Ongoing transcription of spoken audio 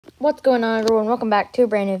What's going on, everyone? Welcome back to a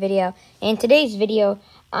brand new video. In today's video,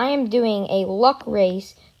 I am doing a luck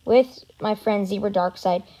race with my friend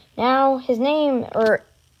Zebradarkside. Now, his name,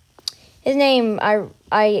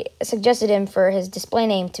 I suggested him for his display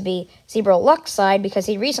name to be Zebradarkside because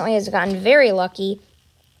he recently has gotten very lucky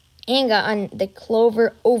and gotten the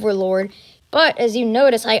Clover Overlord. But as you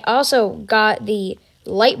notice, I also got the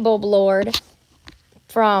Light Bulb Lord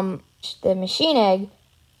from the Machine Egg.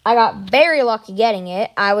 I got very lucky getting it.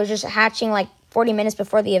 I was just hatching like 40 minutes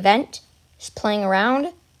before the event, just playing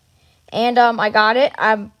around. And I got it.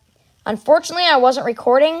 Unfortunately, I wasn't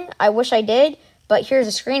recording. I wish I did, but here's a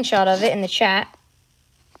screenshot of it in the chat.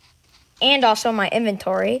 And also my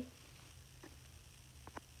inventory.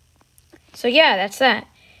 So yeah, that's that.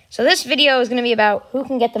 So this video is going to be about who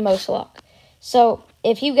can get the most luck. So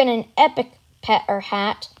if you get an epic pet or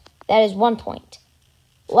hat, that is 1 point.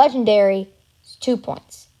 Legendary is 2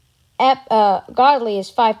 points. Godly is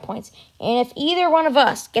 5 points. And if either one of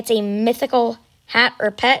us gets a mythical hat or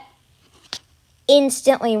pet,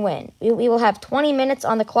 instantly win. We will have 20 minutes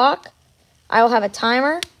on the clock. I will have a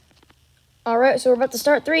timer. All right, so we're about to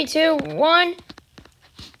start. 3, 2, 1.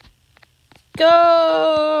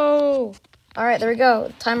 Go! All right, there we go.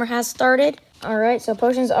 The timer has started. All right, so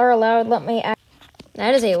potions are allowed. Let me add.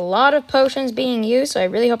 That is a lot of potions being used, so I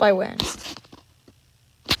really hope I win.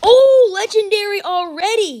 Oh, legendary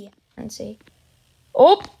already! Let's see.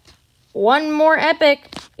 Oh, one more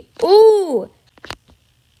epic. Ooh.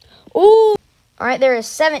 Ooh. All right, there is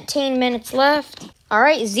 17 minutes left. All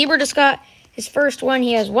right, Zebra just got his first one.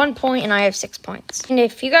 He has 1 point, and I have 6 points. And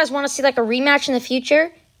if you guys want to see like a rematch in the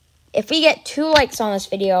future, if we get 2 likes on this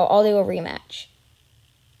video, I'll do a rematch.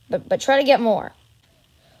 But try to get more.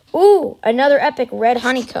 Ooh, another epic red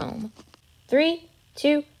honeycomb. 3,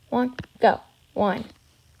 2, 1, go. 1,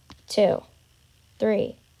 2,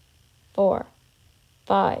 3, 4,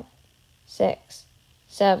 5, 6,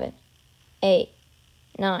 7, 8,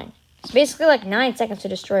 9. It's basically like 9 seconds to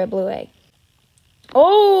destroy a blue egg.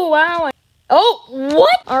 Oh, wow. Oh,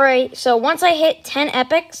 what? All right, so once I hit 10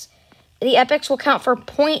 epics, the epics will count for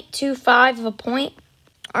 0.25 of a point.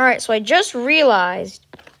 All right, so I just realized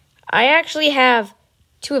I actually have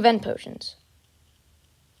 2 event potions.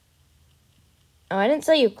 Oh, I didn't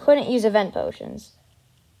say you couldn't use event potions.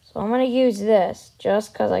 So I'm going to use this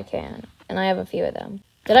just because I can. And I have a few of them.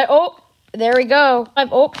 Did I? Oh, there we go.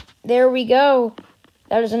 Oh, there we go.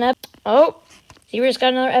 That is an epic. Oh, Zebra just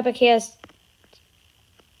got another epic. He has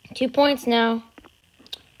 2 points now.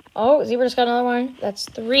 Oh, Zebra just got another one. That's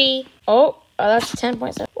 3. Oh, that's 10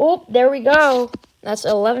 points. Oh, there we go. That's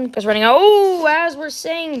 11 because running out. Oh, as we're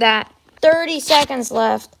saying that, 30 seconds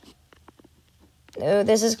left. Oh,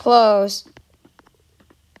 this is close.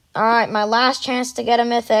 All right, my last chance to get a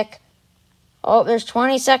mythic. Oh, there's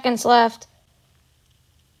 20 seconds left.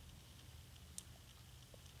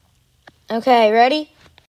 Okay, ready?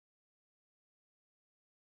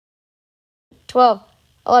 12,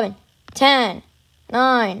 11, 10,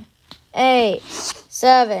 9, 8,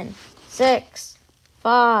 7, 6,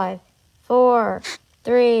 5, 4,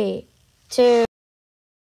 3, 2.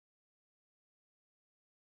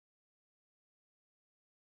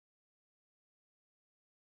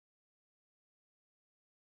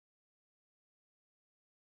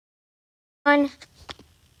 All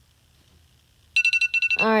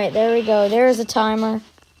right, there we go. There's a timer.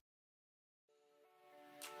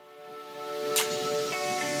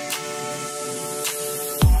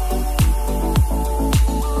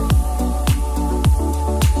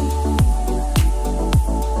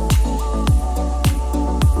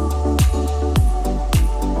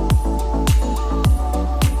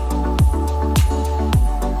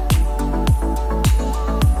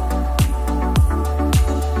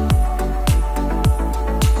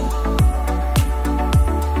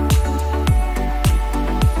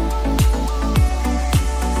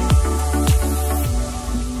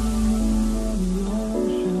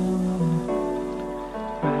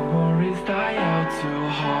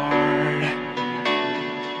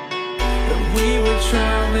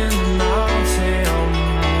 Traveling the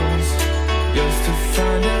mountains just to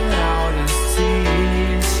find the loudest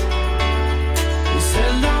seas. We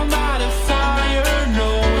set down by the fire,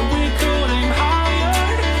 knowing we could aim higher,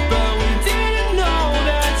 but we didn't know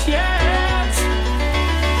that yet.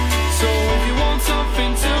 So if you want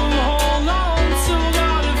something to hold on to,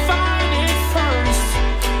 gotta find it first.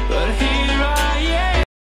 But here I am.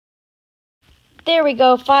 There we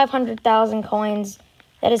go, 500,000 coins.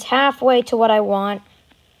 That is halfway to what I want.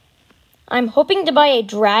 I'm hoping to buy a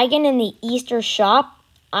dragon in the Easter shop.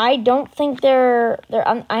 I don't think I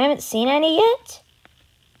haven't seen any yet,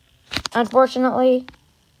 unfortunately.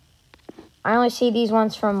 I only see these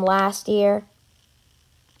ones from last year,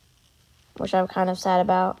 which I'm kind of sad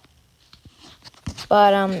about.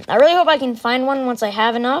 But I really hope I can find one once I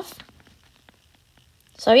have enough.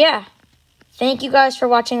 So yeah, thank you guys for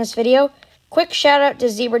watching this video. Quick shout out to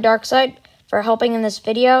Zebradarkside for helping in this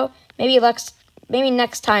video. Maybe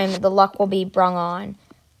next time the luck will be brung on.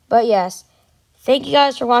 But yes, thank you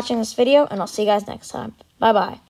guys for watching this video, and I'll see you guys next time. Bye-bye.